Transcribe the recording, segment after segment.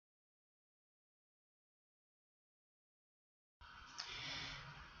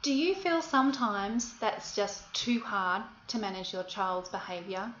Do you feel sometimes that's just too hard to manage your child's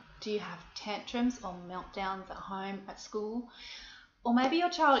behaviour? Do you have tantrums or meltdowns at home, at school? Or maybe your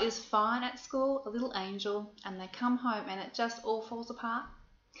child is fine at school, a little angel, and they come home and it just all falls apart?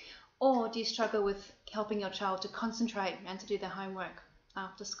 Or do you struggle with helping your child to concentrate and to do their homework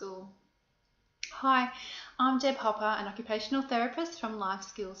after school? Hi, I'm Deb Hopper, an occupational therapist from Life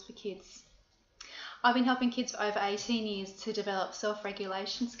Skills for Kids. I've been helping kids for over 18 years to develop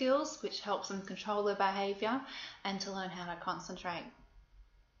self-regulation skills, which helps them control their behaviour and to learn how to concentrate.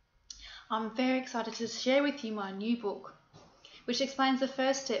 I'm very excited to share with you my new book, which explains the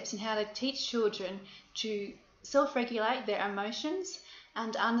first steps in how to teach children to self-regulate their emotions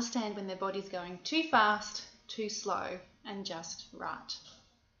and understand when their body's going too fast, too slow, and just right.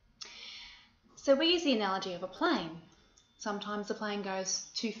 So we use the analogy of a plane. Sometimes the plane goes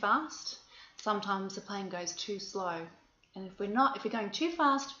too fast, sometimes the plane goes too slow. And if we're going too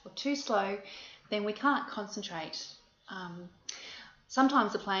fast or too slow, then we can't concentrate.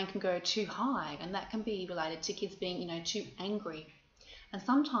 Sometimes the plane can go too high, and that can be related to kids being, too angry. And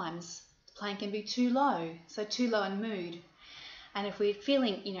sometimes the plane can be too low, so too low in mood. And if we're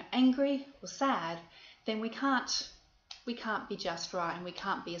feeling, angry or sad, then we can't be just right, and we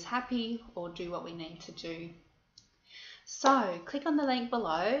can't be as happy or do what we need to do. So click on the link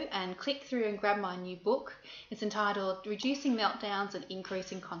below and click through and grab my new book. It's entitled Reducing Meltdowns and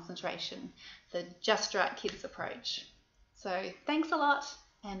Increasing Concentration, the Just Right Kids approach. So thanks a lot,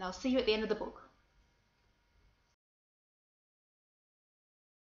 and I'll see you at the end of the book.